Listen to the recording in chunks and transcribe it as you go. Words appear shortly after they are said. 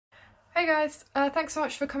Hey guys, thanks so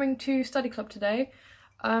much for coming to study club today.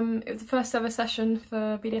 It was the first ever session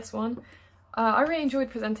for BDS1. I really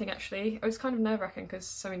enjoyed presenting actually. It was kind of nerve-wracking because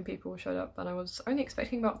so many people showed up and I was only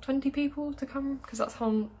expecting about 20 people to come because that's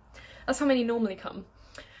how many normally come.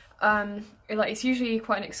 It's usually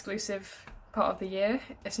quite an exclusive part of the year.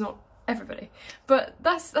 It's not everybody, but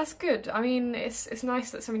that's good. I mean, it's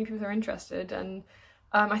nice that so many people are interested, and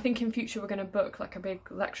I think in future we're going to book like a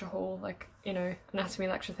big lecture hall, like, you know, anatomy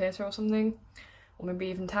lecture theatre or something, or maybe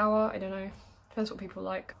even tower, I don't know, depends what people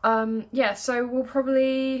like. Yeah, so we'll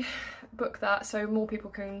probably book that so more people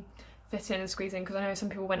can fit in and squeeze in, because I know some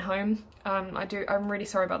people went home. I'm really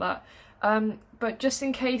sorry about that. But just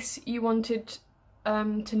in case you wanted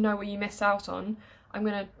to know what you missed out on, I'm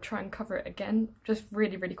going to try and cover it again, just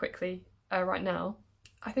really quickly right now.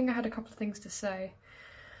 I think I had a couple of things to say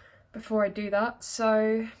before I do that.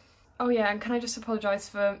 So, oh yeah, and can I just apologise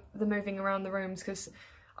for the moving around the rooms, because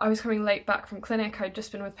I was coming late back from clinic. I'd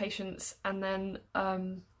just been with patients, and then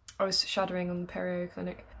I was shadowing on the perio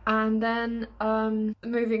clinic, and then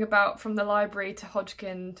moving about from the library to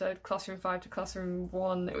Hodgkin to classroom 5 to classroom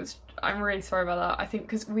 1. I'm really sorry about that. I think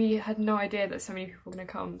because we had no idea that so many people were going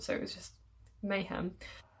to come, so it was just mayhem.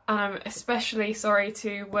 And I'm especially sorry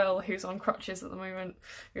to Will, who's on crutches at the moment,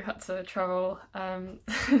 who had to travel.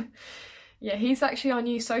 Yeah, he's actually our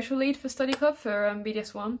new social lead for study club for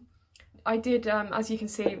BDS1. I did, as you can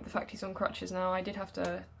see, the fact he's on crutches now, I did have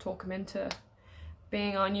to talk him into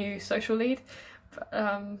being our new social lead. But,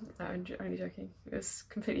 no, I'm only joking. It was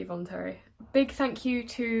completely voluntary. Big thank you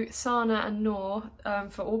to Sana and Noor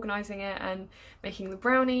for organising it and making the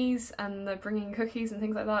brownies and the bringing cookies and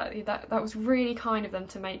things like that. That was really kind of them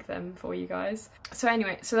to make them for you guys. So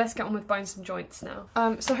anyway, so let's get on with bones and joints now.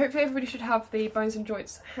 So hopefully everybody should have the bones and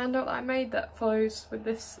joints handout that I made that follows with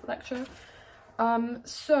this lecture.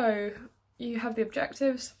 So you have the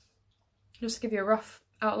objectives, just to give you a rough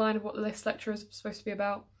outline of what this lecture is supposed to be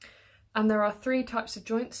about. And there are 3 types of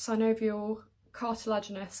joints: synovial,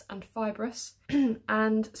 cartilaginous and fibrous.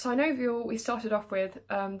 And synovial, we started off with,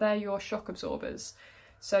 they're your shock absorbers.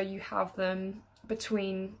 So you have them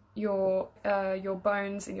between your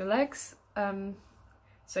bones in your legs.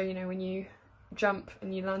 So, you know, when you jump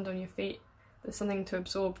and you land on your feet, there's something to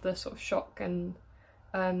absorb the sort of shock, and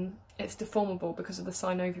it's deformable because of the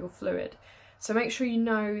synovial fluid. So make sure you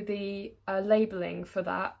know the labelling for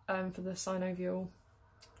that, for the synovial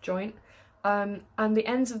joint, and the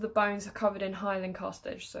ends of the bones are covered in hyaline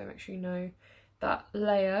cartilage, so make sure you know that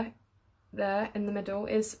layer there in the middle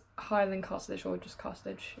is hyaline cartilage, or just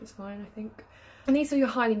cartilage is fine, I think. And these are your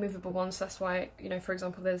highly movable ones, so that's why, you know, for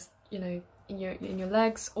example, there's, you know, in your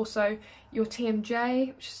legs. Also your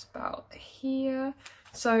TMJ, which is about here.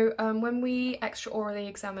 So when we extraorally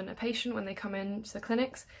examine a patient when they come in to the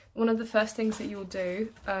clinics, one of the first things that you'll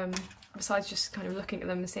do, besides just kind of looking at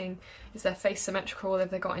them and seeing is their face symmetrical, if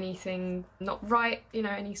they've got anything not right, you know,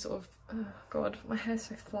 any sort of, oh god, my hair's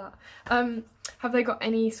so flat, have they got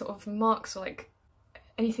any sort of marks, or like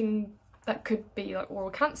anything that could be like oral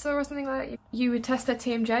cancer or something like that. You would test their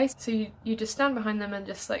TMJ, so you just stand behind them and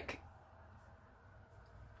just like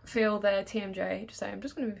feel their TMJ, just say, I'm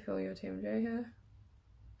just going to feel your TMJ here,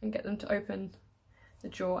 and get them to open the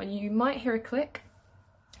jaw, and you might hear a click,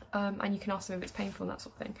 and you can ask them if it's painful and that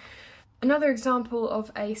sort of thing. Another example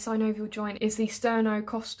of a synovial joint is the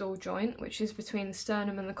sternocostal joint, which is between the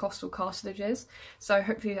sternum and the costal cartilages. So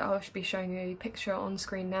hopefully I should be showing you a picture on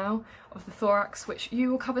screen now of the thorax, which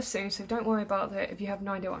you will cover soon, so don't worry about it if you have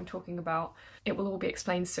no idea what I'm talking about. It will all be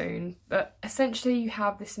explained soon. But essentially you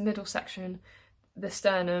have this middle section, the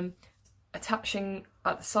sternum. Attaching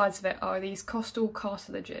at the sides of it are these costal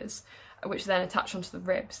cartilages, which then attach onto the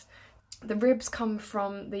ribs. The ribs come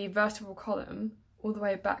from the vertebral column all the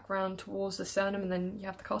way back round towards the sternum, and then you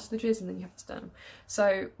have the cartilages, and then you have the sternum.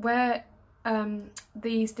 So where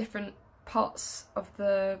these different parts of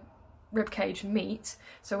the rib cage meet,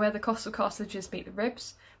 so where the costal cartilages meet the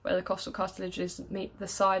ribs, where the costal cartilages meet the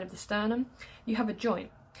side of the sternum, you have a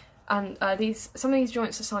joint. And some of these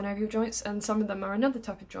joints are synovial joints, and some of them are another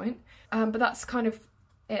type of joint, but that's kind of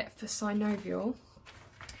it for synovial.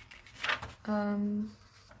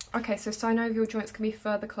 Okay, so synovial joints can be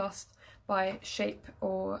further classed by shape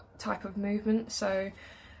or type of movement. So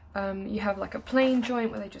you have like a plane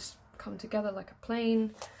joint, where they just come together like a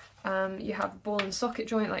plane. You have a ball and socket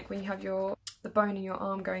joint, like when you have the bone in your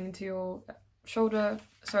arm going into your shoulder.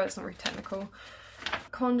 Sorry, that's not very technical.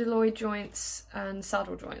 Condyloid joints and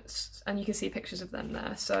saddle joints, and you can see pictures of them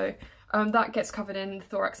there. So that gets covered in the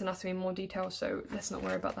thorax anatomy in more detail, so let's not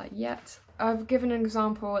worry about that yet. I've given an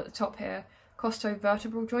example at the top here,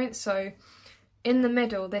 costovertebral joints. So in the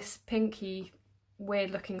middle, this pinky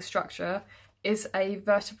weird looking structure is a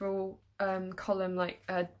vertebral column, like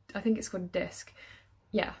I think it's called a disc.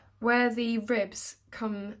 Yeah, where the ribs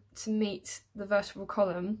come to meet the vertebral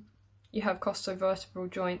column, you have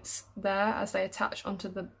costovertebral joints there as they attach onto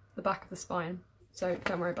the back of the spine. So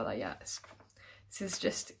don't worry about that yet. This is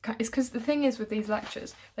just, it's because the thing is with these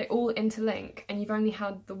lectures, they all interlink and you've only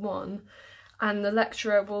had the one, and the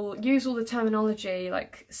lecturer will use all the terminology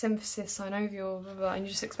like symphysis, synovial, blah, blah, and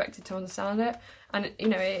you're just expected to understand it. And you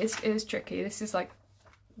know, it is tricky. This is like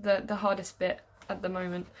the hardest bit at the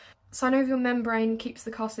moment. Synovial membrane keeps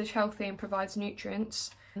the cartilage healthy and provides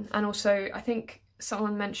nutrients. And also, I think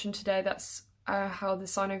someone mentioned today that's how the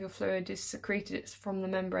synovial fluid is secreted. It's from the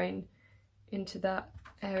membrane into that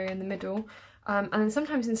area in the middle. And then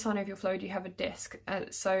sometimes in synovial fluid you have a disc.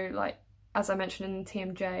 So like, as I mentioned in the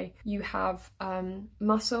TMJ, you have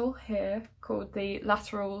muscle here called the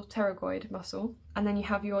lateral pterygoid muscle, and then you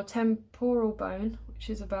have your temporal bone, which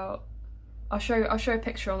is about, I'll show a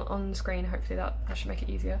picture on the screen, hopefully that should make it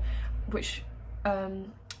easier, which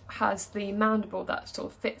has the mandible that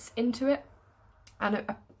sort of fits into it, and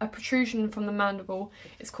a protrusion from the mandible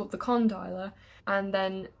is called the condylar, and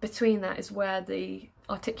then between that is where the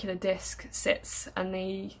articular disc sits, and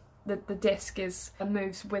the disc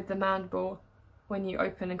moves with the mandible when you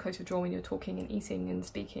open and close your jaw when you're talking and eating and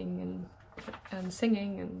speaking and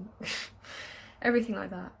singing and everything like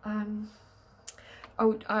that.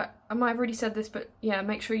 I might have already said this, but yeah,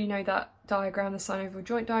 make sure you know that diagram, the synovial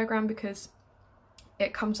joint diagram, because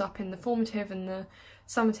it comes up in the formative and the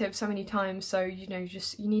summative so many times, so you know,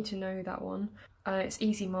 you need to know that one. It's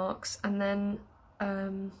easy marks. And then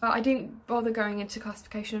I didn't bother going into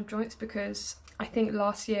classification of joints because I think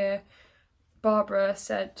last year Barbara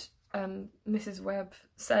said, Mrs. Webb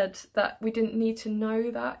said that we didn't need to know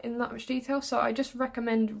that in that much detail, so I just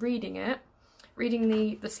recommend reading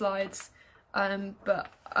the slides, but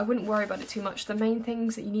I wouldn't worry about it too much. The main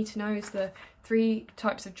things that you need to know is the 3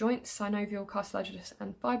 types of joints: synovial, cartilaginous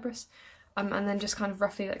and fibrous, and then just kind of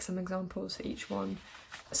roughly like some examples for each one.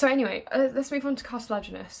 So anyway, let's move on to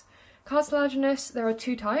cartilaginous. Cartilaginous, there are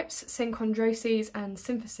 2 types, synchondroses and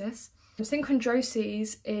symphysis.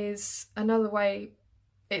 Synchondroses is another way,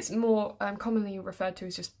 it's more commonly referred to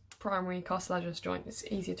as just primary cartilaginous joint. It's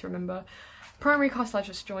easier to remember. Primary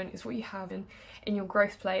cartilaginous joint is what you have in your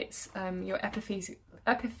growth plates, your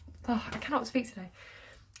I cannot speak today.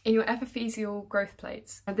 In your epiphyseal growth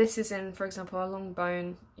plates. And this is in, for example, a long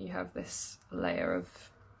bone, you have this layer of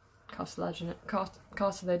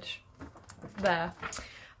cartilage there.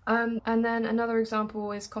 And then another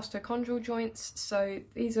example is costochondral joints. So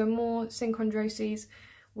these are more synchondroses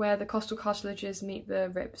where the costal cartilages meet the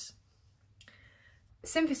ribs.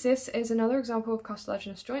 Symphysis is another example of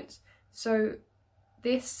cartilaginous joints. So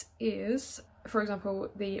this is, for example,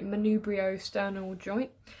 the manubriosternal joint.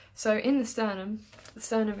 So in the sternum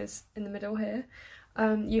is in the middle here,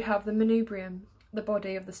 you have the manubrium, the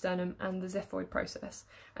body of the sternum, and the xiphoid process.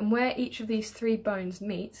 And where each of these 3 bones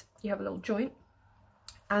meet, you have a little joint.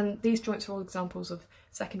 And these joints are all examples of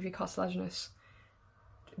secondary cartilaginous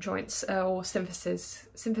joints, or symphysis.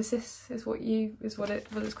 Symphysis is what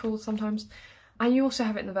it's called sometimes. And you also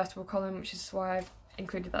have it in the vertebral column, which is why I've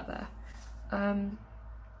included that there.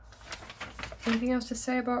 Anything else to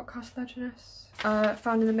say about cartilaginous?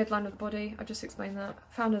 Found in the midline of the body, I just explained that.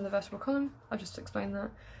 Found in the vertebral column, I just explained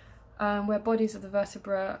that. Where bodies of the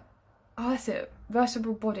vertebra, that's it,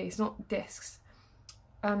 vertebral bodies, not discs,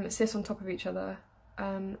 sit on top of each other.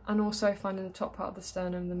 And also found in the top part of the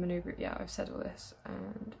sternum, the manubrium. Yeah, I've said all this.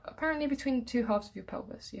 And apparently between the 2 halves of your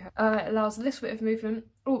pelvis, you have. It allows a little bit of movement.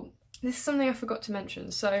 Oh, this is something I forgot to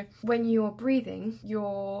mention. So when you're breathing,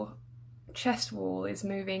 your chest wall is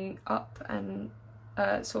moving up and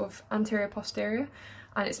sort of anterior posterior,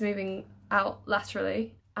 and it's moving out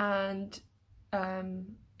laterally, and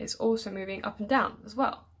it's also moving up and down as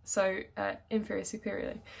well. So inferior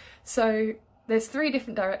superiorly. So there's 3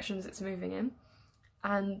 different directions it's moving in.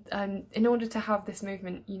 And in order to have this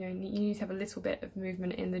movement, you know, you need to have a little bit of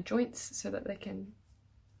movement in the joints so that they can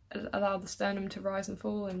allow the sternum to rise and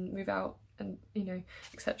fall and move out, and you know,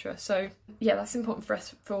 etc. So yeah, that's important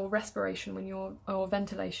for respiration when you're, or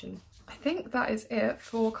ventilation. I think that is it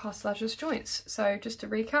for cartilaginous joints. So just to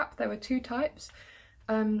recap, there were 2 types,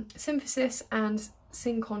 symphysis and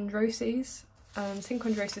synchondroses.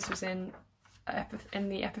 Synchondrosis was in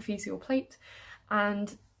the epiphyseal plate,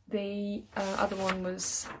 and the other one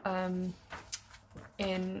was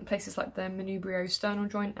in places like the manubriosternal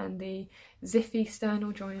joint and the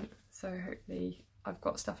xiphisternal joint. So hopefully I've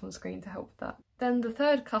got stuff on the screen to help with that. Then the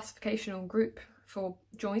third classificational group for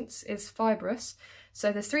joints is fibrous.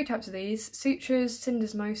 So there's 3 types of these: sutures,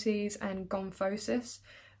 syndesmoses, and gomphosis.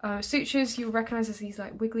 Sutures you'll recognise as these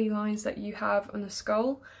like wiggly lines that you have on the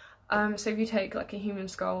skull. So if you take like a human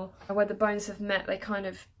skull, where the bones have met, they kind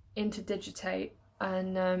of interdigitate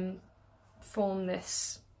and form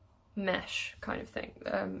this mesh kind of thing,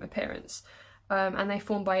 appearance. And they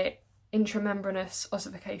form by intramembranous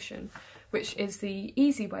ossification, which is the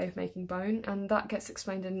easy way of making bone, and that gets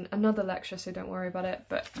explained in another lecture, so don't worry about it,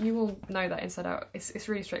 but you will know that inside out. It's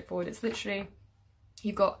really straightforward. It's literally,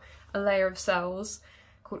 you've got a layer of cells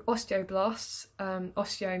called osteoblasts,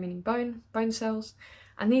 osteo meaning bone, bone cells,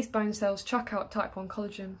 and these bone cells chuck out type 1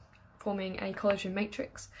 collagen, forming a collagen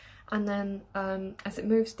matrix, and then as it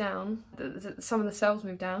moves down, some of the cells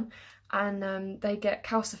move down, and they get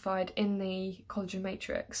calcified in the collagen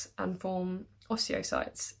matrix and form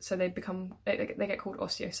osteocytes. So they get called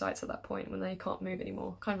osteocytes at that point when they can't move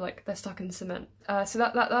anymore, kind of like they're stuck in cement. So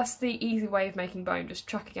that's the easy way of making bone, just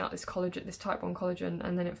chucking out this collagen, this type 1 collagen,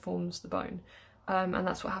 and then it forms the bone. And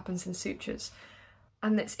that's what happens in sutures.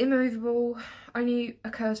 And it's immovable, only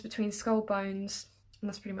occurs between skull bones, and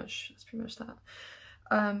that's pretty much that.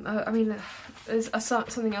 I mean, there's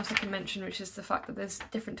something else I can mention, which is the fact that there's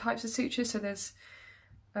different types of sutures. So there's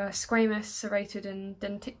squamous, serrated, and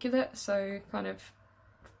denticulate. So kind of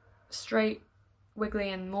straight, wiggly,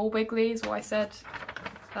 and more wiggly is what I said.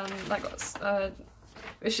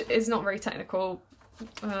 Which is not very technical.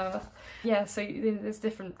 Yeah, so there's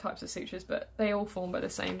different types of sutures, but they all form by the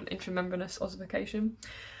same intramembranous ossification.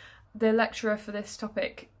 The lecturer for this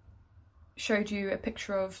topic showed you a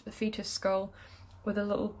picture of the fetus skull with a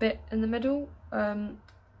little bit in the middle,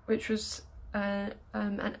 which was an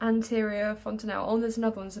anterior fontanelle. Oh, and there's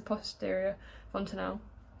another one, there's a posterior fontanelle,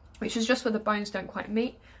 which is just where the bones don't quite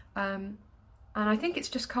meet. And I think it's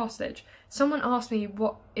just cartilage. Someone asked me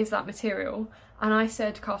what is that material, and I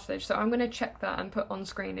said cartilage, so I'm going to check that and put on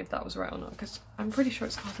screen if that was right or not, because I'm pretty sure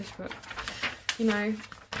it's cartilage, but you know,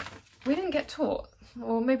 we didn't get taught,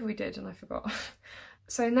 or maybe we did and I forgot.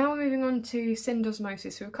 So now we're moving on to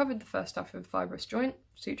syndesmosis. So we've covered the first type of fibrous joint,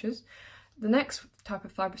 sutures. The next type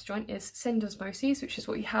of fibrous joint is syndesmoses, which is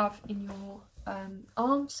what you have in your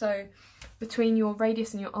arm. So between your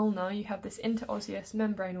radius and your ulna, you have this interosseous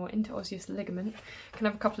membrane or interosseous ligament. It can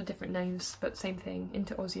have a couple of different names, but same thing,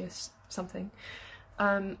 interosseous something.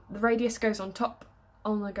 The radius goes on top,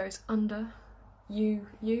 ulna goes under, if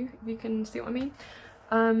you can see what I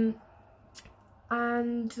mean.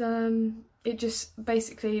 It just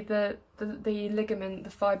basically the ligament, the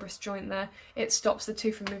fibrous joint there, it stops the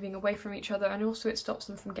two from moving away from each other, and also it stops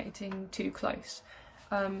them from getting too close.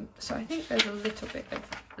 So I think there's a little bit of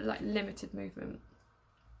like limited movement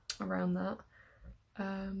around that.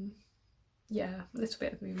 Yeah, a little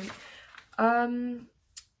bit of movement.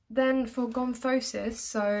 Then for gomphosis,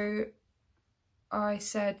 so I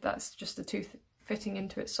said that's just the tooth fitting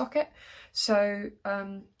into its socket. So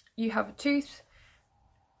you have a tooth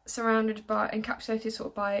surrounded by, encapsulated sort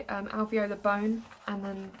of by alveolar bone, and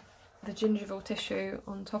then the gingival tissue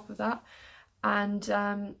on top of that,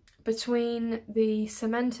 and between the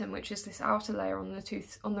cementum, which is this outer layer on the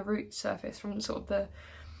tooth, on the root surface from sort of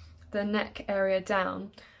the neck area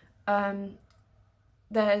down,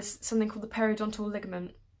 there's something called the periodontal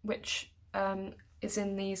ligament, which is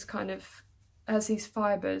in these kind of, has these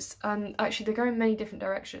fibres, and actually they go in many different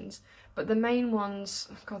directions, but the main ones,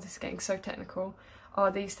 oh god, this is getting so technical, are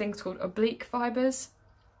these things called oblique fibres,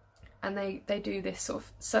 and they do this sort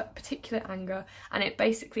of particular angle, and it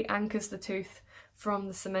basically anchors the tooth from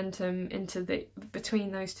the cementum into the,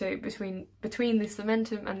 between those two, between the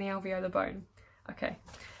cementum and the alveolar bone. Okay,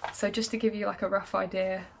 so just to give you like a rough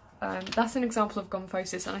idea, that's an example of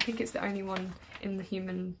gomphosis, and I think it's the only one in the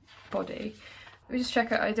human body. Let me just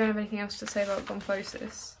check out, I don't have anything else to say about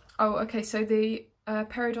gomphosis. Oh, okay, so the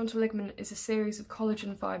periodontal ligament is a series of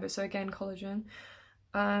collagen fibres, so again collagen.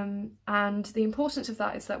 And the importance of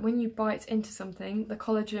that is that when you bite into something, the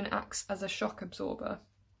collagen acts as a shock absorber,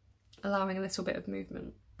 allowing a little bit of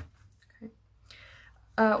movement. Okay.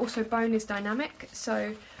 Also, bone is dynamic,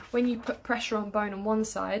 so when you put pressure on bone on one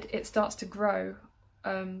side, it starts to grow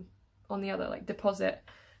on the other, like deposit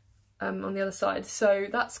on the other side. So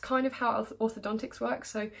that's kind of how orthodontics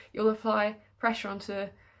works. So you'll apply pressure onto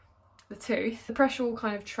the tooth. The pressure will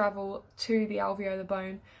kind of travel to the alveolar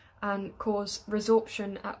bone and cause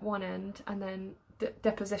resorption at one end and then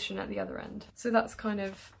deposition at the other end. So that's kind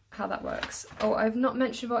of how that works. Oh, I've not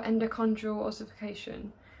mentioned about endochondral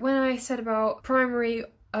ossification. When I said about primary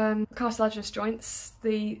cartilaginous joints,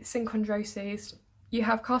 the synchondroses, you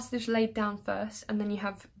have cartilage laid down first and then you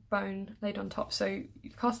have bone laid on top. So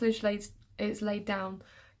cartilage is laid down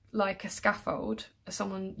like a scaffold, as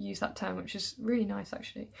someone used that term, which is really nice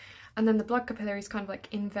actually. And then the blood capillaries kind of like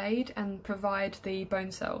invade and provide the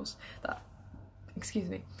bone cells that, excuse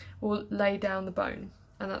me, will lay down the bone,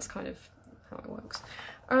 and that's kind of how it works.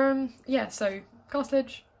 Yeah, so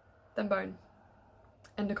cartilage, then bone.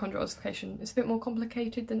 Endochondral ossification. It's a bit more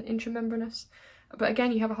complicated than intramembranous, but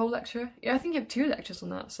again, you have a whole lecture. Yeah, I think you have 2 lectures on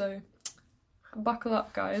that, so buckle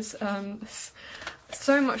up, guys.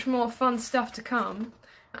 So much more fun stuff to come,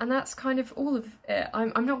 and that's kind of all of it.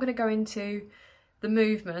 I'm not going to go into the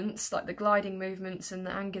movements, like the gliding movements and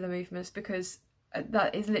the angular movements, because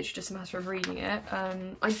that is literally just a matter of reading it.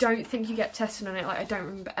 I don't think you get tested on it. Like, I don't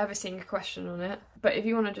remember ever seeing a question on it, but if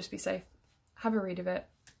you want to just be safe, have a read of it.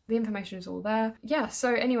 The information is all there. Yeah,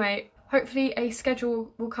 so anyway, hopefully a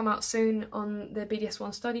schedule will come out soon on the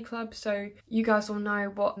BDS1 study club, so you guys will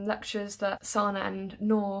know what lectures that Sana and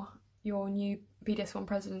Nor, your new BDS1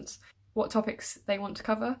 presidents, what topics they want to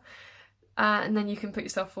cover, and then you can put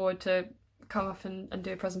yourself forward to come up and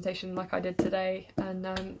do a presentation like I did today.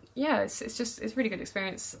 And yeah, it's a really good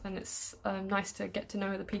experience, and it's nice to get to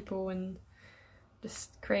know other people and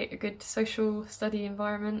just create a good social study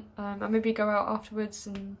environment, and maybe go out afterwards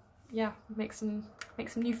and yeah, make some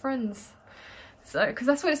new friends. So, because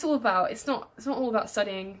that's what it's all about. It's not all about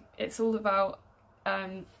studying. It's all about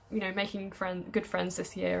you know, making good friends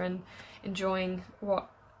this year and enjoying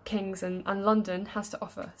what King's and London has to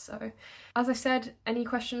offer. So, as I said, any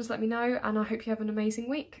questions, let me know, and I hope you have an amazing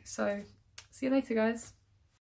week. So, see you later, guys.